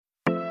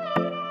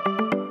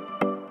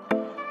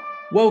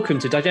Welcome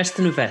to Digest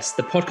and Invest,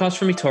 the podcast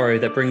from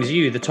eToro that brings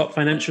you the top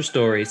financial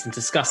stories and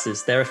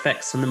discusses their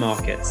effects on the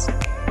markets.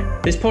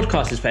 This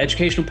podcast is for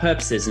educational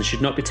purposes and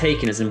should not be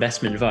taken as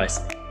investment advice.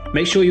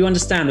 Make sure you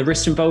understand the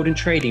risks involved in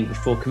trading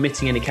before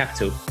committing any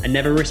capital and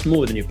never risk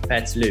more than you're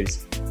prepared to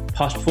lose.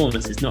 Past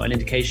performance is not an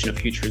indication of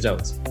future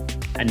results.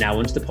 And now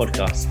onto the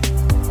podcast.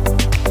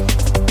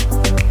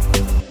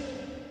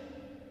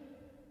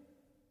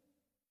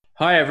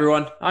 Hi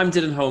everyone, I'm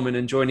Dylan Holman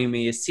and joining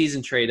me is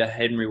seasoned trader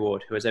Henry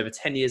Ward, who has over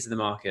 10 years in the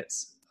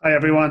markets. Hi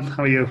everyone,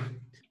 how are you?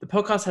 The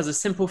podcast has a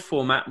simple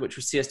format which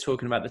will see us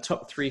talking about the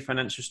top 3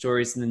 financial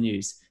stories in the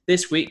news.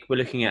 This week we're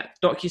looking at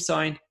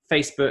DocuSign,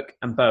 Facebook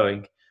and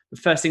Boeing. But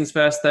first things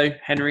first though,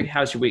 Henry,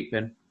 how's your week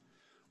been?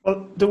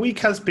 Well, the week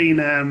has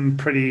been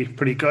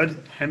pretty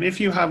good. If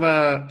you have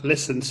a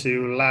listen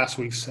to last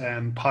week's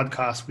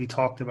podcast, we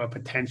talked about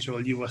potential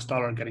US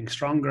dollar getting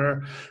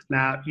stronger.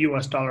 Now,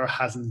 US dollar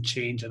hasn't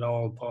changed at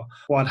all, but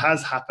what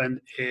has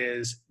happened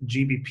is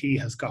GBP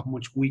has got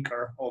much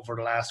weaker over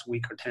the last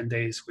week or 10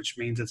 days, which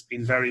means it's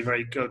been very,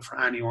 very good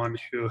for anyone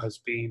who has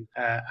been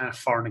a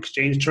foreign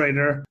exchange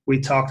trader.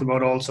 We talked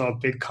about also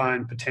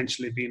Bitcoin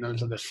potentially being a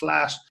little bit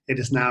flat. It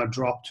has now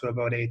dropped to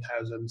about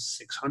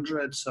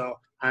 8,600. So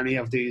any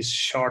of these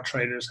short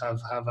traders have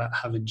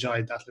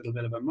enjoyed that little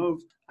bit of a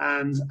move.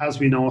 And as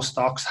we know,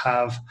 stocks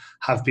have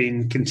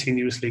been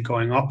continuously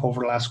going up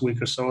over the last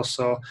week or so.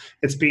 So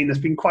it's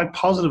been quite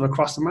positive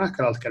across the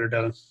market altogether,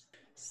 Dylan.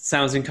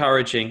 Sounds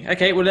encouraging.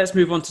 Okay, well, let's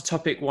move on to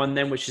topic 1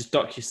 then, which is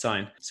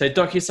DocuSign. So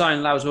DocuSign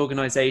allows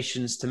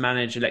organizations to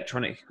manage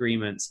electronic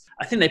agreements.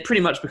 I think they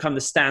pretty much become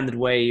the standard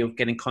way of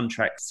getting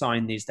contracts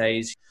signed these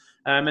days.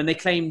 And they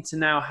claim to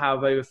now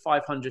have over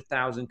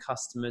 500,000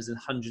 customers and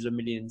hundreds of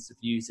millions of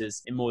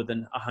users in more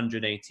than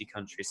 180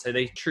 countries. So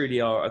they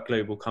truly are a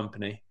global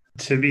company.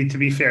 To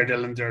be fair,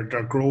 Dylan, their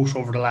growth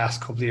over the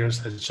last couple of years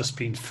has just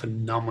been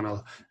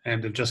phenomenal.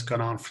 And they've just gone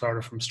on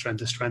further from strength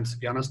to strength, to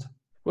be honest.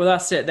 Well,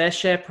 that's it. Their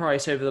share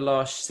price over the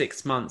last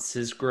 6 months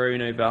has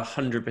grown over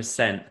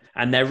 100%.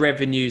 And their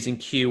revenues in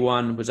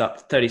Q1 was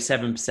up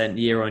 37%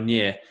 year on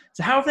year.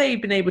 So how have they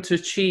been able to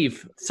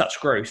achieve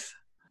such growth?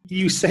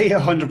 You say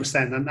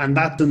 100%, and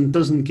that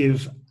doesn't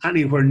give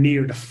anywhere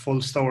near the full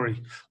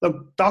story.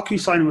 Look,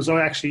 DocuSign was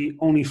actually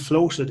only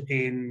floated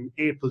in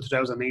April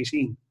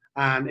 2018,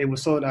 and it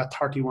was sold at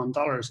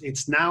 $31.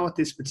 It's now at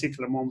this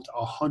particular moment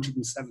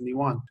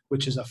 $171,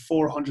 which is a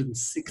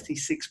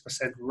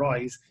 466%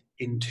 rise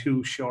in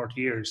 2 short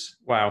years.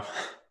 Wow.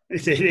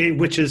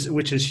 Which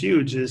is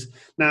huge.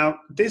 Now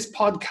this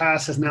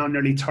podcast is now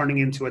nearly turning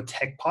into a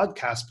tech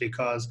podcast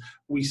because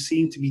we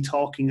seem to be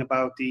talking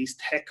about these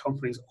tech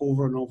companies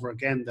over and over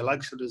again, the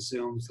likes of the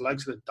Zooms, the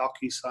likes of the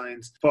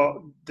DocuSigns.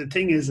 But the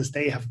thing is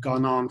they have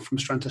gone on from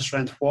strength to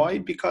strength. Why?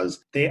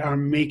 Because they are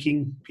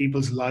making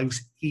people's lives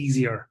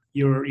easier.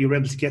 You're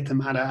able to get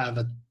them at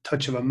a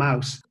touch of a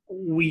mouse.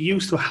 We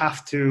used to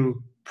have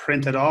to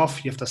print it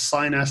off, you have to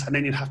sign it, and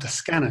then you'd have to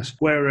scan it.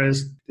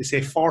 Whereas they say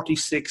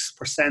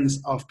 46%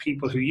 of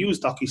people who use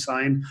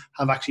DocuSign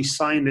have actually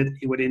signed it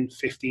within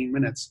 15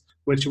 minutes,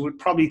 which would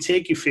probably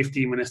take you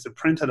 15 minutes to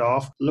print it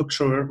off, look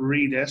through it,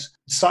 read it,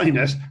 sign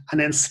it,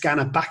 and then scan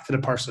it back to the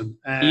person.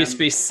 It used to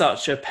be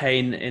such a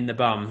pain in the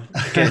bum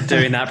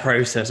doing that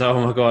process.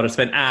 Oh my God, I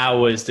spent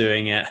hours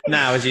doing it.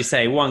 Now, as you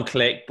say, 1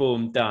 click,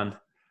 boom, done.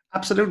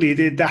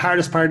 Absolutely. The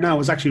hardest part now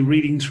is actually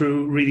reading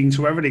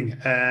through everything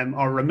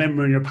or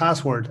remembering your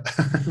password.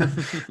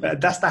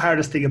 That's the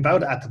hardest thing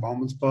about it at the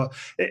moment. But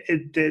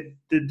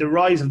the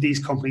rise of these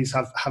companies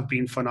have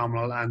been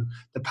phenomenal, and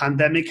the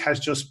pandemic has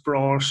just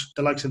brought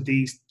the likes of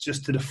these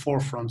just to the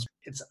forefront.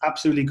 It's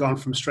absolutely gone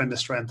from strength to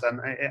strength, and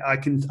I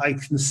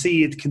can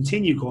see it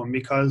continue going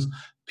because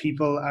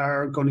people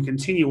are going to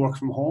continue work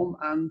from home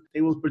and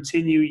they will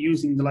continue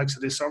using the likes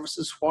of these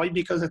services. Why?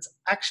 Because it's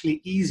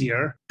actually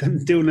easier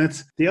than doing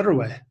it the other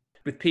way.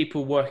 With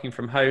people working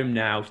from home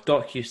now,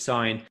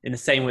 DocuSign, in the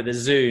same way as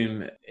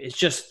Zoom, it's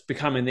just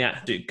becoming the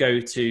absolute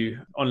go-to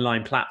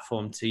online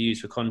platform to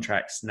use for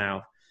contracts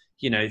now.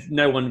 You know,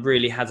 no one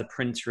really has a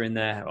printer in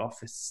their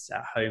office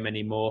at home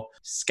anymore.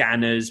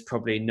 Scanners,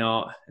 probably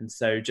not. And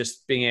so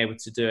just being able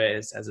to do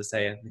it, as I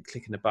say,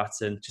 clicking a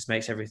button just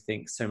makes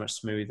everything so much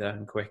smoother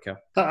and quicker.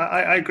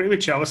 I agree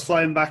with you. I was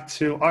flying back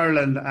to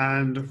Ireland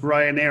and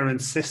Ryanair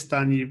insist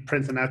on you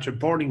printing out your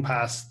boarding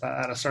pass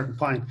at a certain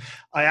point.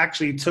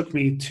 It took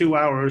me 2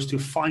 hours to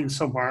find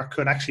somewhere I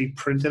could actually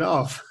print it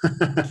off.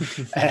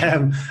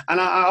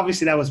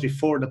 Obviously that was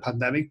before the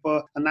pandemic,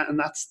 and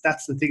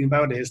that's the thing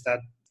about it, is that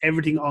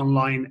everything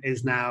online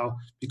is now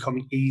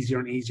becoming easier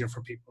and easier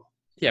for people.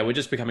 Yeah, we're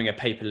just becoming a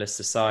paperless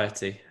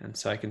society. And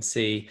so I can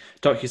see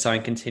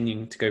DocuSign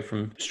continuing to go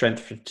from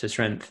strength to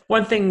strength.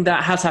 One thing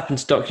that has happened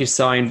to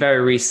DocuSign very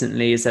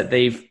recently is that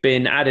they've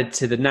been added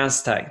to the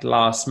NASDAQ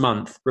last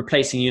month,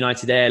 replacing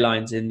United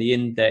Airlines in the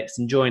index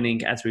and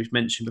joining, as we've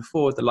mentioned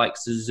before, the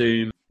likes of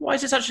Zoom. Why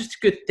is it such a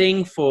good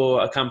thing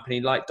for a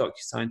company like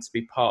DocuSign to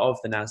be part of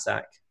the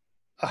NASDAQ?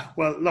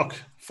 Well, look,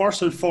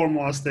 first and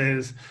foremost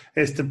is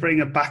to bring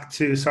it back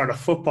to sort of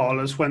football.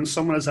 Is when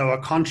someone is out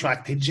of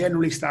contract, they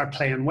generally start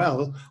playing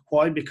well.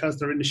 Why? Because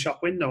they're in the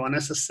shop window, and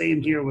it's the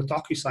same here with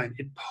DocuSign.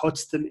 It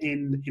puts them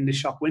in the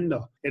shop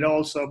window. It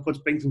also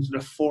brings them to the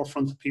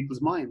forefront of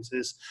people's minds.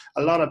 Is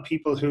a lot of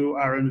people who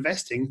are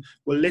investing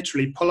will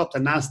literally pull up the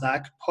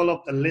Nasdaq, pull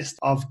up the list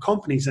of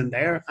companies in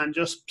there, and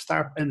just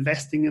start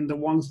investing in the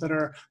ones that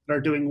are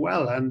doing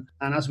well. And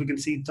as we can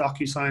see,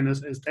 DocuSign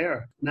is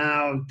there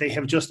now. They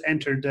have just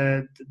entered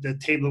the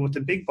table with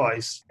the big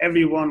boys.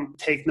 Everyone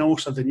take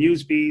note of the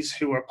newsbees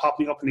who are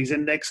popping up in these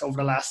index over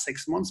the last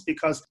 6 months,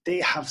 because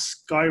they have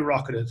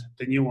skyrocketed.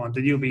 The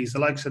newbies, the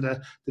likes of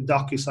the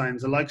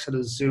DocuSigns, the likes of the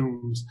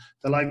Zooms,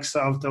 the likes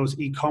of those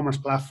e-commerce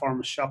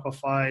platforms,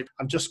 Shopify.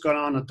 I've just gone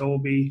on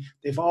Adobe.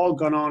 They've all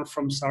gone on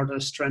from sort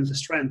of strength to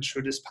strength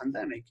through this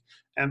pandemic.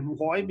 And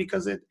why?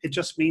 Because it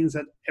just means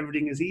that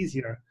everything is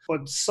easier.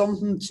 But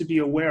something to be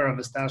aware of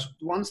is that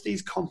once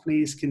these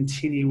companies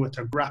continue with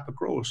their rapid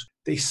growth,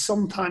 they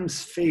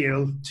sometimes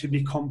fail to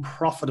become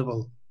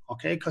profitable,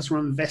 okay? Because we're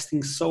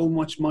investing so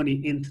much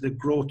money into the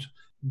growth.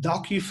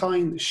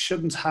 DocuSign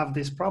shouldn't have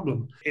this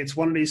problem. It's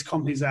one of these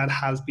companies that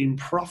has been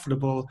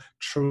profitable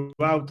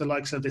throughout the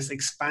likes of this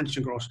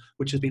expansion growth,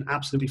 which has been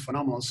absolutely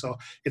phenomenal. So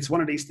it's one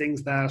of these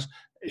things that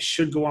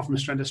should go on from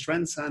strength to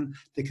strength, and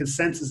the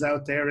consensus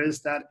out there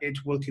is that it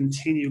will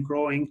continue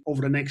growing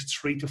over the next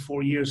 3 to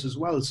 4 years as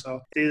well. So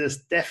it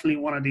is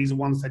definitely one of these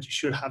ones that you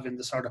should have in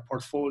the sort of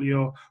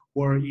portfolio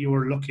where you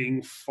are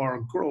looking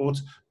for growth,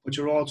 but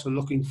you're also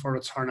looking for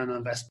return on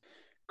investment.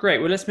 Great.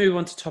 Well, let's move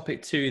on to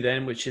topic 2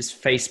 then, which is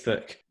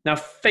Facebook. Now,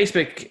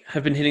 Facebook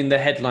have been hitting the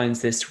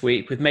headlines this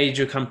week with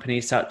major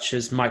companies such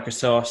as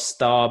Microsoft,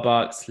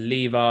 Starbucks,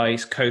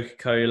 Levi's,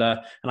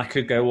 Coca-Cola, and I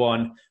could go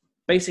on,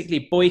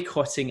 basically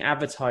boycotting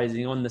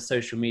advertising on the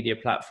social media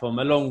platform,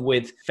 along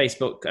with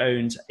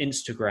Facebook-owned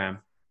Instagram.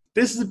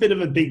 This is a bit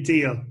of a big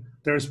deal.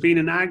 There's been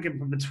an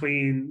argument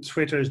between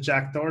Twitter's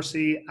Jack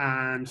Dorsey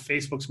and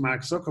Facebook's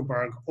Mark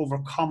Zuckerberg over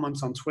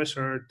comments on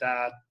Twitter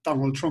that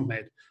Donald Trump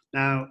made.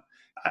 Now,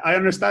 I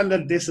understand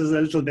that this is a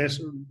little bit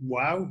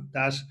wow,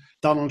 that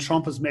Donald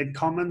Trump has made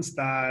comments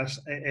that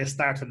it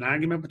started an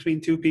argument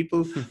between two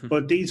people,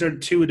 but these are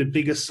two of the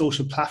biggest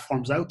social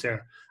platforms out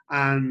there.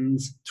 And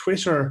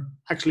Twitter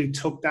actually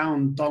took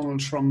down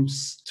Donald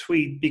Trump's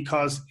tweet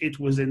because it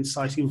was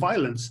inciting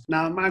violence.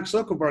 Now, Mark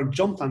Zuckerberg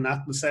jumped on that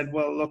and said,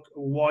 well, look,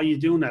 why are you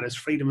doing that? It's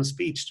freedom of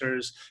speech.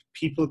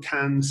 People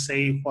can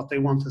say what they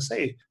want to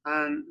say.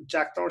 And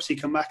Jack Dorsey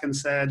came back and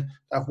said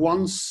that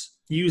once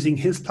using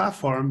his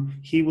platform,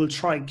 he will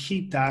try and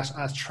keep that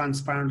as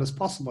transparent as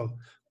possible,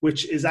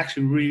 which is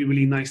actually really,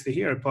 really nice to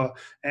hear. But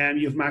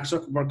you have Mark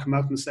Zuckerberg come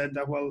out and said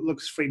that, well, look,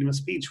 it's freedom of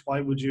speech.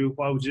 Why would you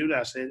do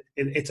that?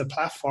 It's a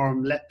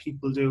platform. Let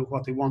people do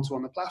what they want to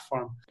on the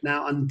platform.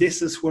 Now, and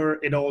this is where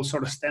it all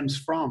sort of stems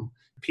from.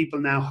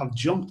 People now have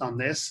jumped on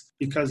this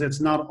because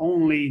it's not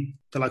only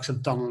the likes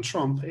of Donald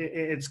Trump,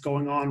 it's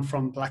going on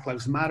from Black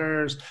Lives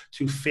Matters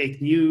to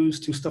fake news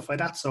to stuff like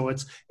that. So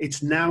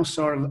it's now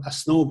sort of a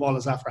snowball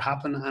has after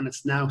happened, and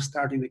it's now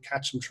starting to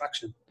catch some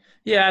traction.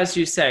 Yeah, as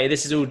you say,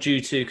 this is all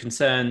due to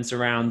concerns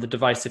around the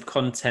divisive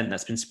content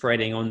that's been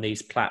spreading on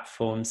these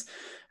platforms.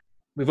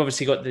 We've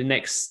obviously got the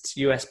next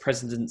US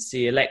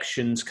presidency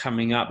elections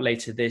coming up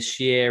later this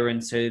year.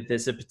 And so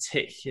there's a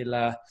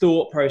particular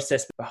thought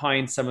process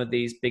behind some of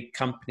these big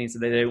companies that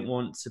they don't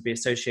want to be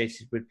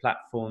associated with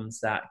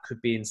platforms that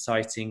could be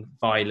inciting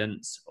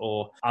violence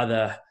or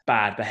other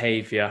bad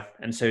behavior.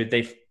 And so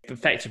they've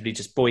effectively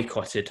just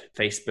boycotted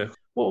Facebook.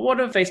 Well, what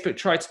have Facebook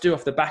tried to do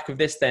off the back of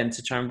this then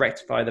to try and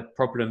rectify the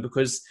problem?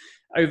 Because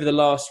over the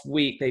last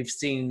week, they've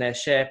seen their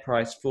share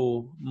price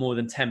fall more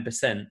than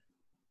 10%.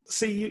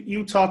 See,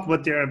 you talk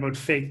about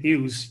fake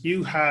news.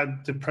 You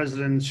had the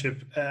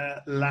presidentship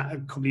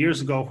a couple of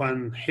years ago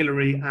when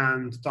Hillary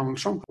and Donald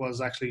Trump was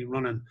actually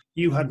running.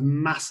 You had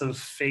massive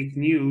fake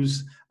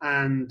news,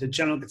 and the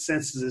general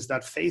consensus is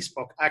that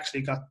Facebook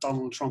actually got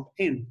Donald Trump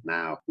in.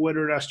 Now,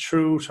 whether that's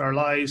true or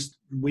lies,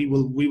 we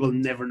will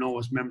never know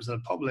as members of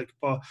the public.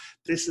 But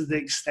this is the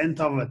extent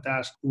of it,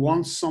 that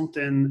once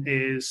something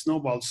is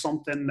snowballed,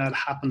 something that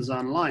happens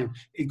online,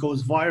 it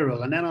goes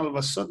viral, and then all of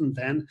a sudden,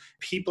 then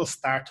people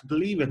start to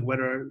believe it,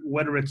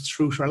 whether it's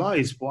truth or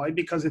lies. Why?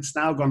 Because it's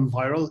now gone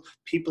viral.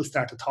 People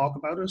start to talk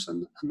about it,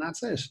 and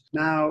that's it.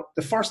 Now,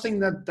 the first thing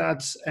that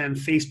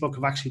Facebook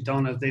have actually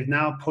done is they've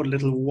now put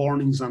little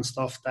warnings on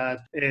stuff that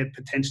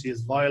potentially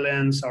is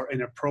violence or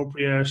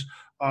inappropriate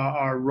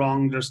or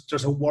wrong.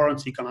 There's a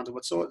warranty gone onto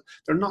it. So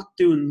they're not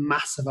doing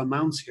massive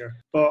amounts here.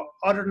 But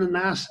other than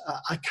that,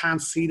 I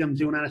can't see them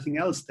doing anything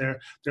else. They're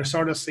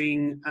sort of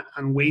seeing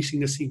and waiting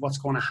to see what's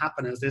going to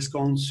happen. Is this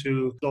going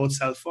to blow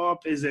itself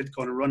up? Is it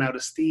going to run out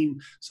of steam?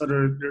 So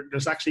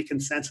there's actually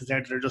consensus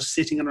there that they're just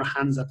sitting on their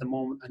hands at the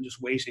moment and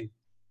just waiting.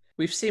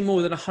 We've seen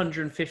more than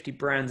 150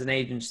 brands and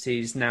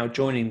agencies now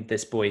joining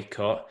this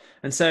boycott.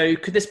 And so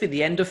could this be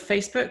the end of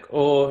Facebook,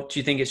 or do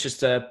you think it's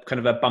just a kind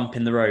of a bump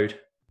in the road?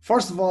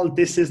 First of all,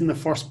 this isn't the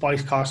first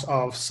boycott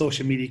of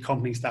social media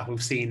companies that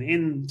we've seen.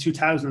 In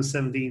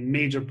 2017,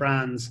 major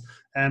brands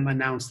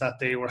announced that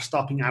they were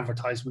stopping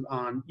advertisement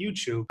on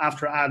YouTube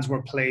after ads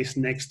were placed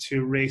next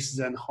to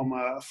racist and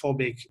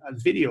homophobic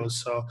videos.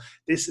 So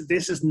this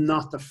is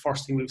not the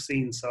first thing we've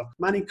seen. So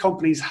many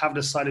companies have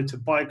decided to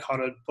boycott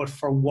it, but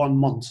for 1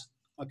 month.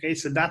 Okay,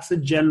 so that's the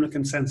general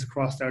consensus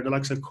across there. The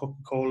likes of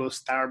Coca-Cola,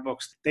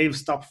 Starbucks, they've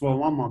stopped for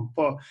 1 month.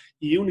 But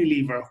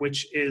Unilever,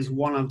 which is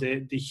one of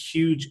the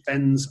huge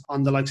spends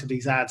on the likes of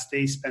these ads,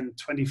 they spend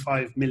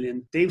 25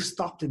 million. They've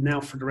stopped it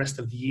now for the rest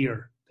of the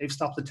year. They've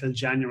stopped it till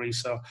January.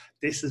 So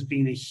this has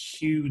been a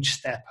huge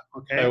step.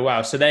 Okay. Oh,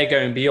 wow. So they're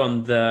going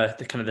beyond the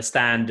kind of the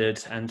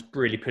standard and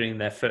really putting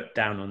their foot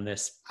down on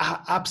this.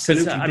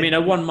 Absolutely. I mean,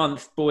 a 1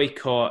 month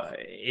boycott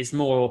is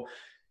more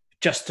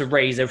just to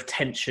raise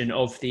attention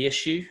of the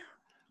issue.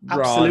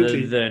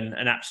 Absolutely. Rather than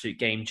an absolute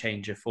game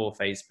changer for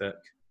Facebook.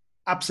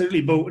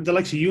 Absolutely, but the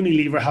likes of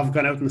Unilever have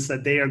gone out and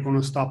said they are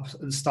going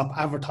to stop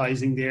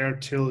advertising there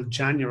till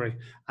January,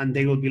 and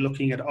they will be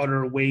looking at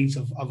other ways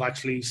of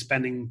actually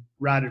spending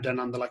rather than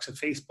on the likes of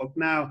Facebook.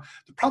 Now,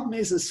 the problem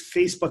is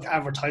Facebook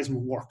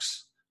advertisement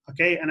works.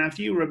 Okay, and if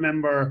you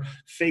remember,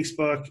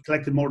 Facebook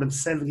collected more than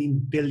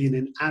 17 billion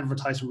in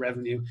advertising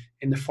revenue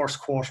in the first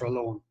quarter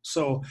alone.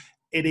 So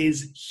it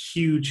is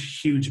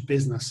huge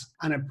business,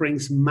 and it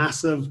brings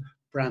massive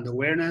brand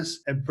awareness.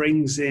 It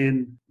brings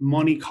in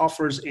money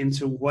coffers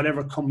into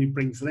whatever company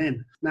brings it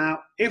in.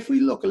 Now, if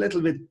we look a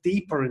little bit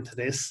deeper into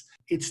this,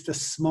 it's the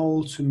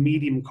small to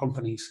medium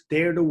companies.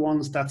 They're the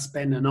ones that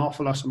spend an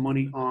awful lot of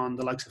money on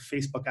the likes of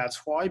Facebook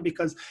ads. Why?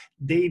 Because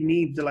they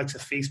need the likes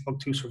of Facebook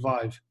to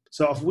survive.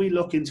 So if we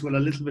look into it a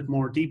little bit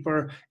more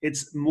deeper,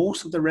 it's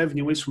most of the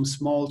revenue is from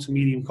small to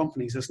medium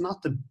companies. It's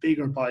not the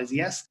bigger buys.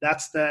 Yes,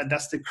 that's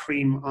the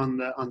cream on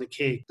the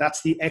cake.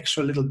 That's the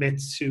extra little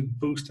bit to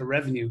boost the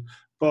revenue.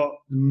 But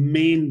the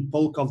main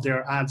bulk of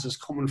their ads is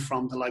coming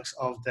from the likes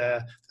of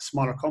the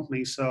smaller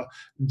companies. So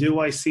do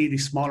I see the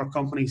smaller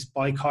companies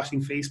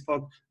boycotting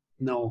Facebook?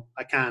 No,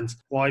 I can't.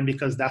 Why?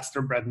 Because that's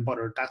their bread and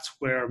butter. That's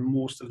where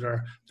most of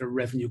their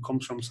revenue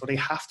comes from. So they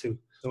have to.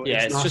 So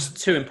yeah, it's just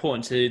too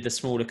important to the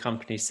smaller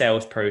company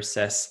sales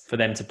process for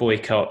them to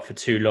boycott for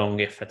too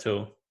long, if at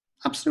all.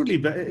 Absolutely,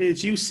 but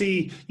it's you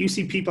see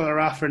people are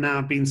after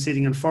now being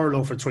sitting in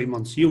furlough for 3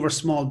 months. You were a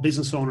small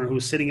business owner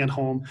who's sitting at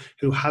home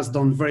who has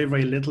done very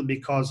little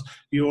because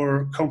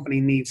your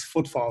company needs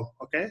footfall.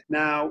 Okay,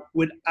 now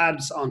with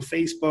ads on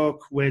Facebook,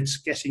 with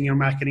getting your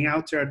marketing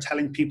out there,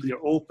 telling people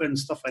you're open,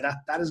 stuff like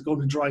that, that is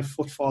going to drive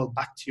footfall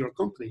back to your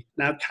company.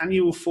 Now, can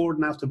you afford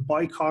now to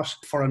boycott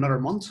for another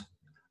month?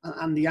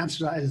 And the answer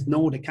to that is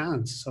no, they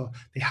can't. So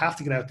they have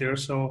to get out there.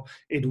 So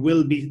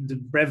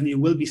the revenue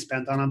will be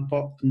spent on it,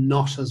 but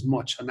not as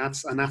much. And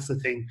that's the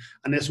thing.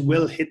 And this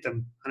will hit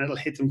them, and it'll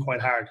hit them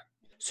quite hard.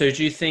 So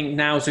do you think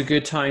now's a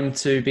good time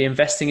to be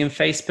investing in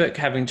Facebook,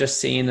 having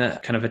just seen a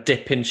kind of a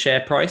dip in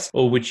share price?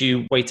 Or would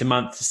you wait a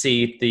month to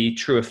see the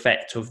true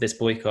effect of this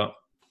boycott?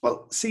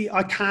 Well, see,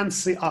 I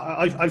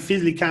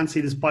physically can't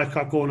see this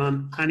boycott going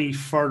on any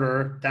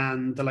further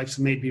than the likes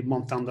of maybe a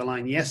month down the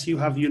line. Yes, you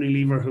have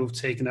Unilever who've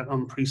taken it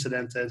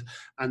unprecedented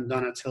and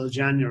done it till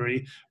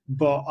January,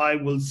 but I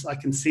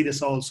can see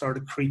this all sort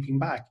of creeping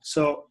back.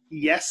 So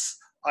yes,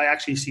 I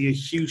actually see a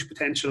huge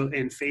potential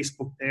in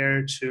Facebook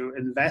there to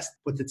invest.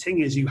 But the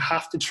thing is, you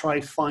have to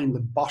try find the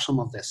bottom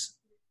of this.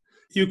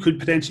 You could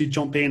potentially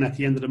jump in at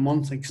the end of the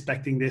month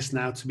expecting this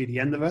now to be the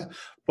end of it.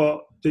 But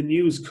the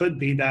news could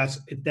be that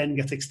it then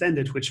gets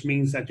extended, which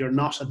means that you're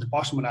not at the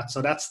bottom of that.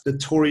 So that's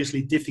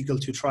notoriously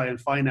difficult to try and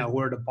find out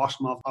where the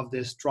bottom of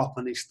this drop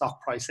in the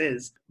stock price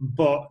is.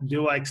 But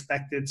do I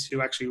expect it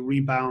to actually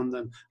rebound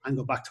and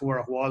go back to where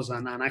it was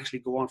and actually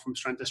go on from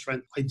strength to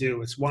strength? I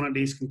do. It's one of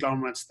these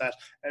conglomerates that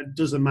it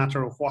doesn't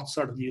matter what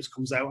sort of news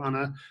comes out on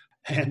it.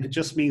 And it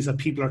just means that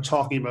people are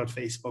talking about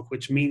Facebook,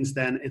 which means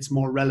then it's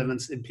more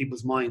relevance in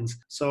people's minds.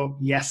 So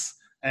yes,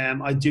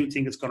 I do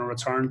think it's going to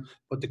return.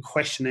 But the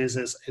question is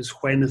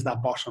when is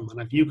that bottom? And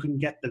if you can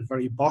get the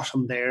very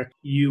bottom there,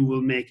 you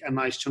will make a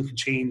nice chunk of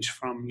change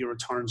from your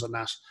returns on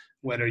that,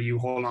 whether you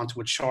hold on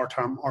to it short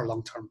term or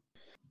long term.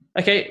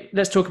 Okay,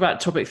 let's talk about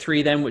topic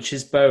 3 then, which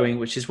is Boeing,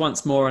 which is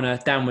once more on a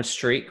downward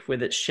streak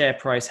with its share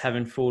price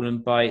having fallen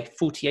by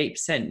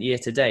 48% year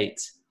to date.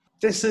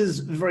 This is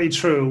very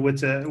true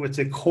with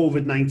the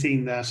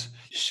COVID-19 that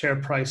share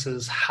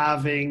prices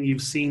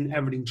you've seen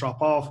everything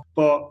drop off,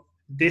 but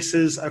this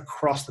is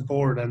across the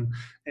board, and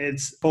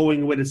it's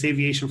Boeing with its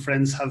aviation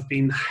friends have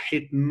been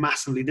hit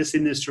massively. This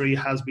industry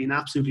has been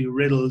absolutely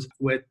riddled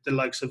with the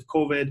likes of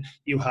COVID.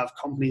 You have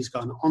companies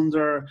gone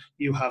under,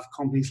 you have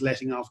companies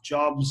letting off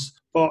jobs.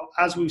 But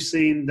as we've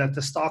seen that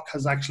the stock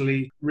has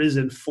actually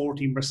risen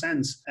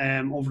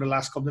 14% over the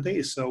last couple of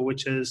days, so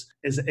which is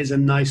a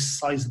nice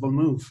sizable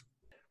move.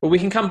 Well, we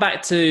can come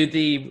back to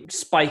the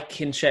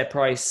spike in share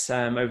price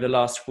over the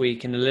last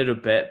week in a little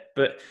bit.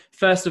 But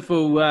first of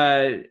all,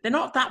 they're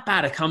not that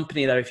bad a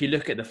company, though, if you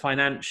look at the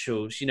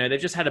financials. You know, they've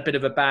just had a bit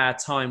of a bad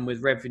time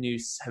with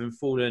revenues having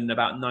fallen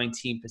about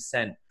 19%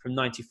 from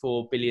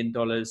 $94 billion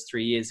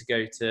 3 years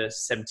ago to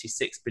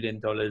 $76 billion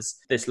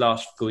this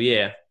last fiscal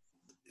year.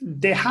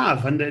 They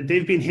have, and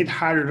they've been hit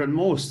harder than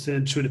most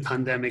through the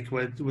pandemic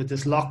with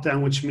this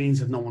lockdown, which means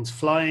that no one's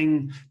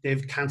flying.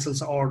 They've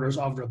cancelled orders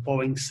of their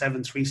Boeing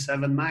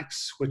 737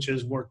 MAX, which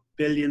is worth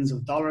billions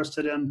of dollars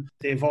to them.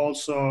 They've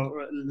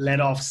also let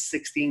off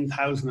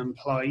 16,000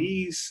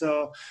 employees.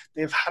 So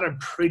they've had a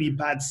pretty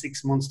bad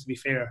 6 months, to be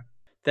fair.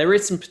 There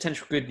is some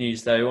potential good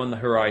news, though, on the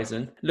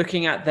horizon.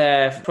 Looking at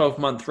their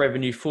 12-month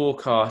revenue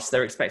forecast,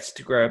 they're expected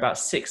to grow about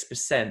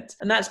 6%.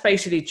 And that's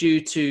basically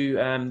due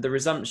to the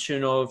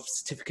resumption of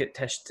certificate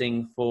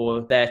testing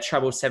for their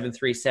Trouble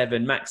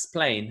 737 MAX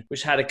plane,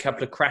 which had a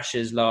couple of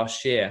crashes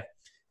last year.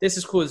 This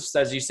has caused,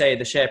 as you say,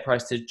 the share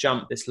price to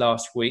jump this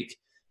last week.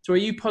 So are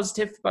you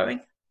positive for Boeing?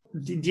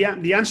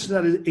 The answer to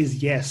that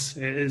is yes.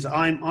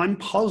 I'm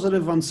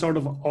positive on sort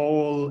of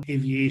all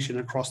aviation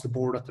across the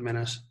board at the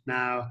minute.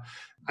 Now,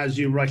 as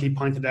you rightly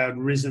pointed out,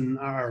 risen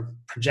or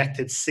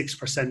projected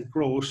 6%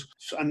 growth,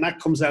 and that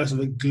comes out of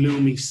a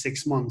gloomy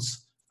 6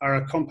 months. Are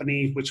a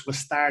company which was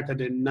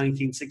started in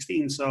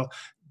 1916, so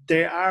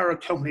they are a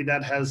company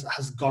that has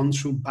gone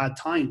through bad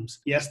times.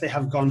 Yes, they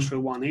have gone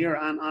through 1 year,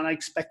 and I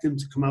expect them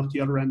to come out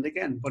the other end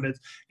again. But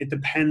it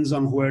depends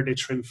on where they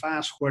trim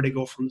fat, where they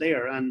go from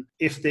there. And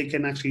if they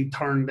can actually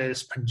turn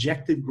this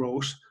projected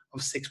growth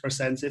of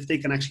 6%, if they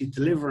can actually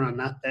deliver on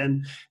that,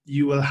 then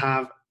you will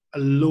have a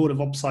load of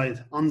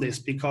upside on this,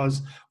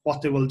 because what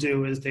they will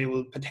do is they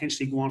will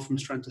potentially go on from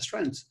strength to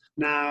strength.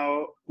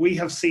 Now, we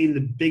have seen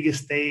the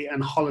biggest day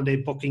and holiday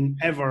booking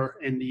ever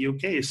in the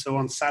UK. So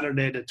on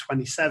Saturday, the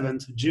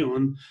 27th of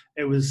June,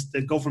 it was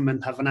the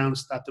government have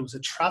announced that there was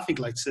a traffic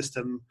light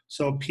system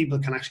so people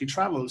can actually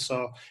travel.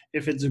 So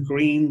if it's a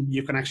green,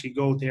 you can actually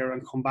go there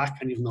and come back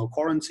and you've no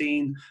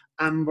quarantine.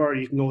 Amber,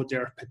 you can go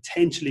there,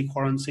 potentially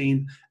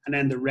quarantine. And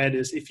then the red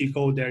is if you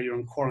go there, you're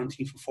in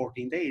quarantine for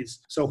 14 days.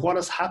 So what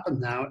has happened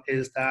now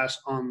is that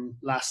on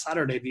last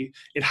Saturday,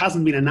 it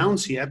hasn't been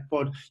announced yet,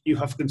 but you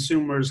have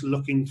consumers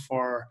looking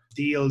for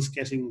deals,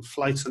 getting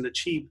flights on the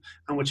cheap,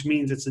 and which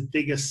means it's the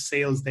biggest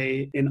sales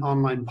day in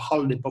online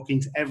holiday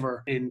bookings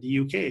ever in the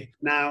UK.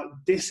 Now,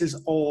 this is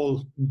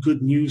all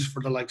good news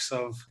for the likes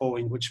of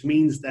Boeing, which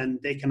means then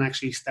they can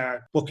actually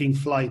start booking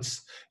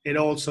flights. It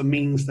also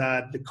means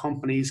that the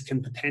companies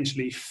can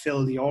potentially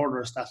fill the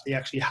orders that they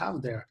actually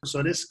have there.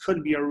 So this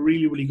could be a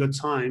really, really good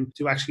time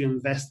to actually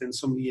invest in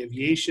some of the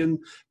aviation,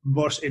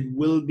 but it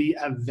will be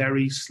a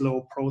very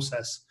slow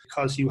process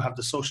because you have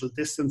the social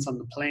distance on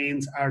the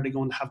planes. Are they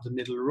going to have the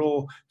middle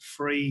row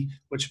free,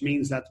 which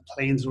means that the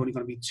planes are only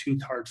going to be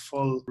 2/3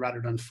 full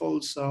rather than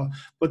full. So,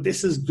 but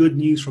this is good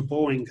news for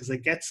Boeing because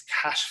it gets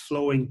cash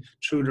flowing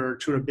through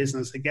their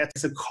business. It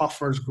gets the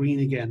coffers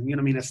green again. You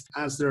know what I mean?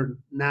 As they're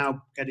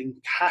now getting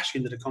cash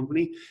into the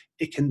company,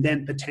 it can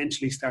then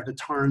potentially start to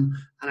turn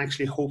and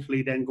actually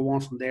hopefully then go on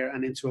from there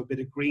and into a bit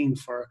of green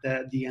for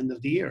the end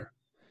of the year.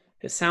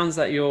 It sounds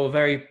like you're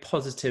very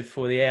positive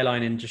for the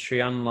airline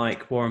industry,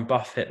 unlike Warren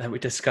Buffett that we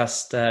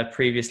discussed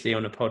previously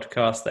on a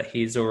podcast that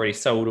he's already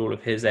sold all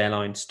of his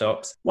airline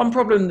stocks. One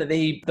problem that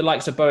the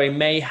likes of Boeing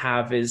may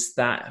have is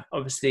that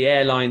obviously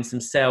airlines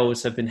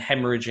themselves have been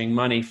hemorrhaging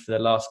money for the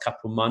last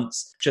couple of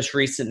months. Just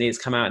recently it's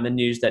come out in the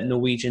news that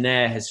Norwegian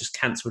Air has just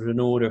cancelled an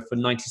order for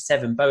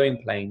 97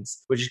 Boeing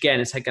planes, which again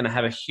is going to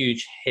have a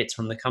huge hit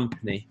on the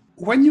company.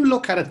 When you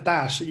look at it,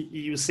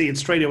 you see it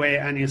straight away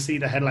and you see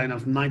the headline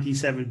of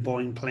 97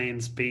 Boeing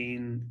planes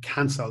being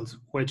cancelled,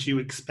 which you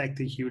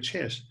expect a huge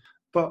hit.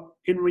 But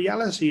in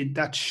reality,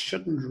 that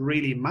shouldn't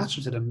really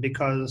matter to them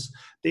because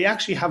they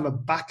actually have a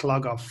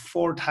backlog of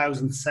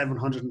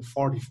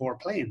 4,744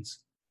 planes.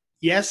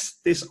 Yes,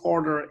 this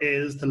order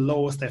is the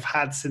lowest they've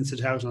had since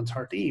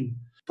 2013.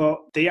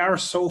 But they are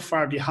so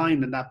far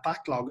behind in that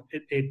backlog,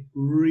 it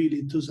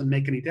really doesn't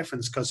make any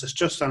difference because it's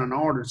just on an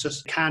order. It's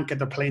just can't get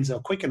their planes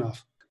out quick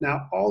enough.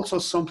 Now, also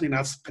something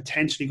that's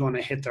potentially going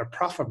to hit their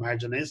profit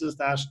margin is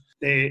that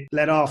they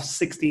let off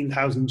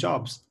 16,000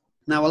 jobs.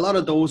 Now, a lot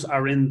of those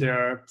are in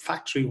their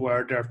factory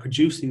where they're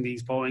producing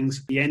these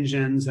Boeings, the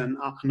engines and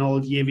all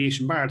the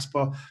aviation parts.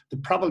 But the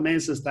problem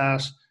is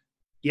that,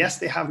 yes,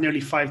 they have nearly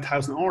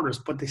 5,000 orders,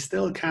 but they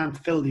still can't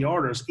fill the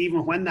orders,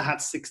 even when they had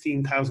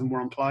 16,000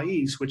 more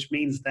employees, which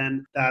means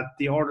then that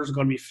the orders are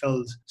going to be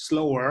filled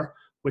slower,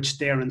 which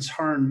there in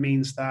turn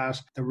means that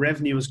the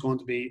revenue is going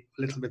to be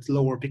a little bit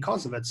lower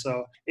because of it.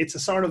 So it's a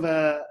sort of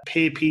a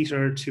pay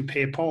Peter to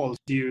pay Paul.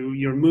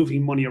 You're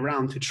moving money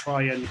around to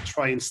try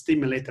and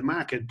stimulate the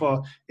market,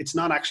 but it's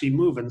not actually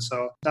moving.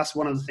 So that's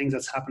one of the things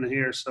that's happening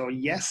here. So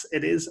yes,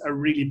 it is a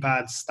really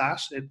bad stat.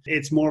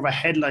 It's more of a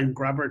headline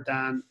grabber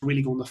than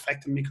really going to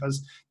affect them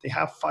because they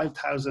have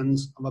 5,000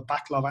 of a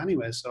backlog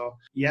anyway. So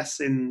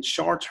yes, in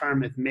short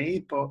term it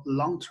may, but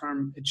long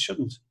term it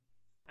shouldn't.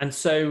 And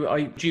so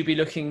would you be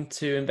looking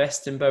to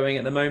invest in Boeing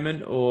at the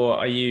moment, or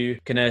are you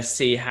going to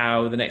see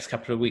how the next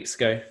couple of weeks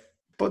go?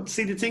 But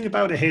see, the thing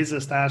about it is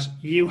that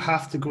you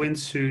have to go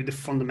into the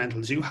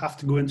fundamentals. You have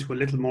to go into a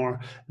little more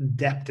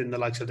depth in the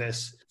likes of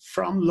this.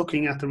 From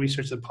looking at the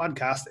research and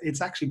podcast, it's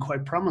actually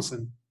quite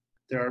promising.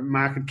 Their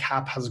market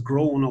cap has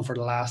grown over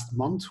the last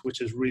month, which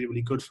is really,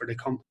 really good for the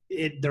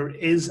company. There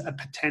is a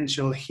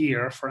potential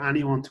here for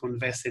anyone to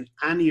invest in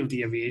any of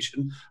the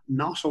aviation,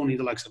 not only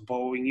the likes of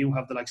Boeing. You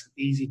have the likes of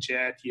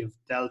EasyJet, you have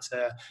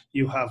Delta,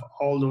 you have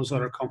all those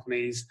other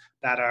companies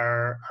that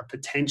are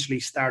potentially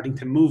starting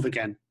to move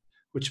again,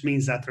 which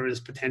means that there is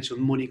potential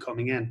money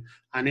coming in.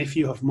 And if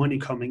you have money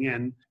coming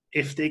in,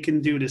 if they can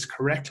do this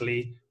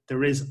correctly,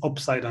 there is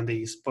upside on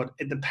these, but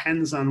it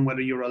depends on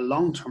whether you're a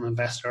long-term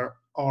investor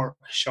or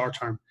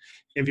short-term.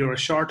 If you're a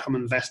short-term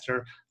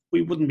investor,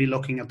 we wouldn't be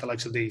looking at the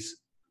likes of these.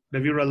 But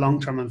if you're a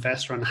long-term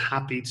investor and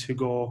happy to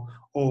go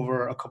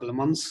over a couple of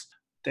months,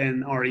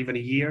 then, or even a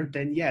year,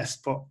 then yes.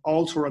 But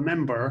also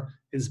remember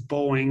is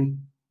Boeing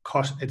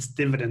cut its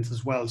dividends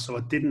as well. So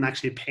it didn't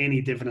actually pay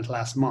any dividend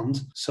last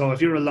month. So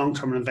if you're a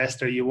long-term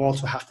investor, you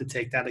also have to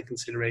take that into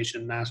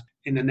consideration, that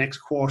in the next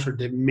quarter,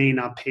 they may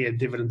not pay a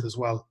dividend as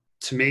well.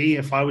 To me,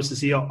 if I was the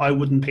CEO, I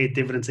wouldn't pay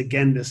dividends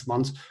again this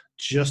month,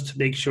 just to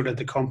make sure that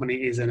the company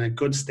is in a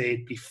good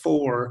state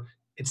before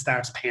it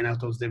starts paying out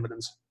those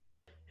dividends.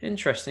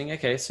 Interesting.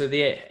 Okay, so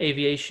the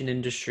aviation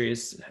industry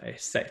is a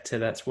sector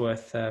that's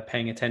worth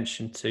paying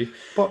attention to.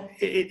 But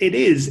it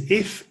is,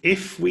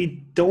 if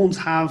we don't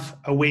have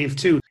a wave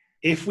two,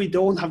 if we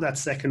don't have that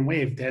second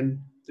wave,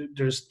 then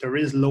there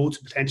is loads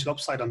of potential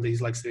upside on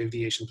these like the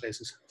aviation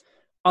places.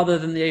 Other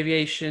than the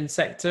aviation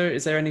sector,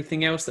 is there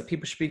anything else that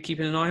people should be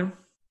keeping an eye on?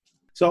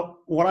 So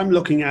what I'm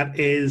looking at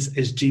is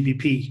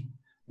GBP.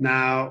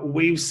 Now,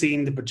 we've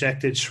seen the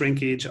projected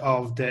shrinkage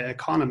of the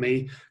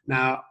economy.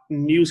 Now,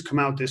 news come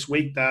out this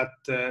week that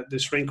the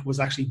shrink was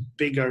actually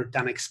bigger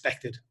than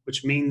expected,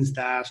 which means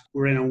that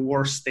we're in a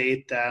worse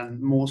state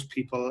than most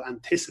people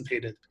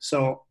anticipated.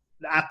 So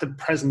at the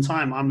present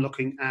time, I'm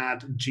looking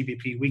at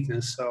GBP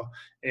weakness. So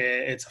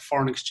it's a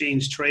foreign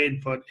exchange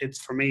trade, but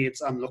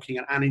I'm looking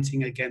at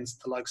anything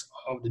against the likes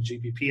of the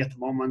GBP at the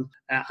moment.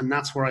 And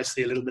that's where I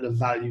see a little bit of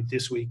value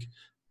this week.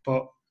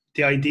 But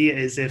the idea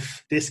is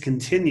if this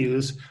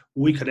continues,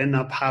 we could end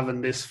up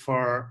having this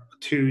for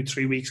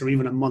 2-3 weeks or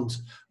even a month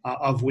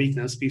of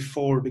weakness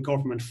before the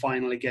government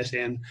finally get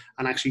in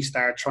and actually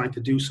start trying to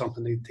do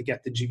something to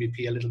get the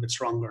GBP a little bit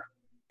stronger.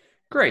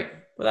 Great.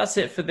 Well, that's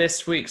it for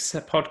this week's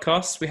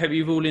podcast. We hope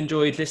you've all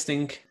enjoyed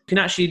listening. You can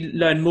actually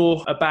learn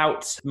more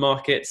about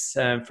markets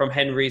from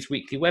Henry's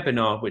weekly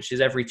webinar, which is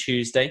every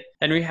Tuesday.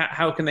 Henry,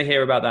 how can they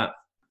hear about that?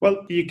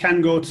 Well, you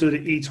can go to the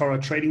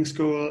eToro Trading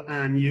School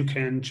and you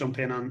can jump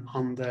in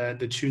on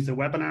the Tuesday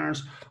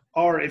webinars.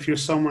 Or if you're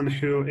someone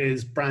who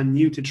is brand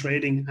new to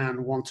trading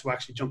and want to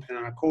actually jump in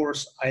on a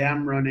course, I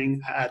am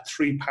running a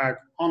 3-part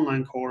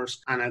online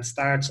course and it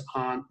starts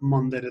on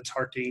Monday the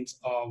 13th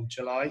of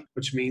July,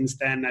 which means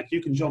then that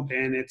you can jump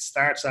in. It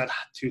starts at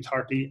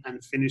 2:30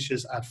 and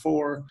finishes at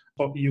 4,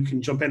 but you can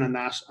jump in on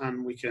that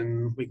and we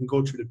can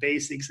go through the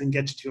basics and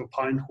get you to a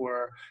point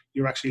where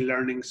you're actually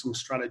learning some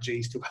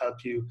strategies to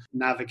help you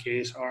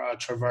navigate or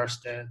traverse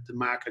the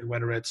market,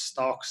 whether it's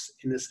stocks,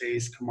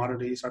 indices,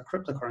 commodities, or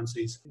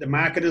cryptocurrencies. The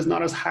market is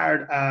not as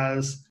hard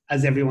as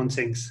everyone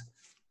thinks.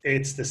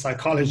 It's the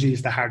psychology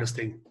is the hardest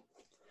thing.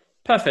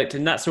 Perfect.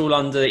 And that's all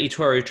under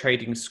eToro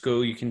Trading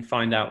School. You can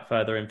find out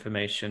further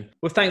information.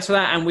 Well, thanks for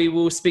that. And we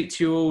will speak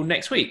to you all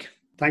next week.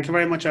 Thank you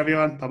very much,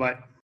 everyone. Bye-bye.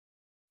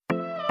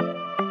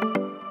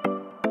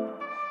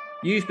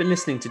 You've been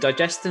listening to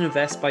Digest and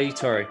Invest by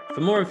eToro. For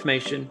more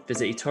information,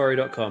 visit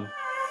eToro.com.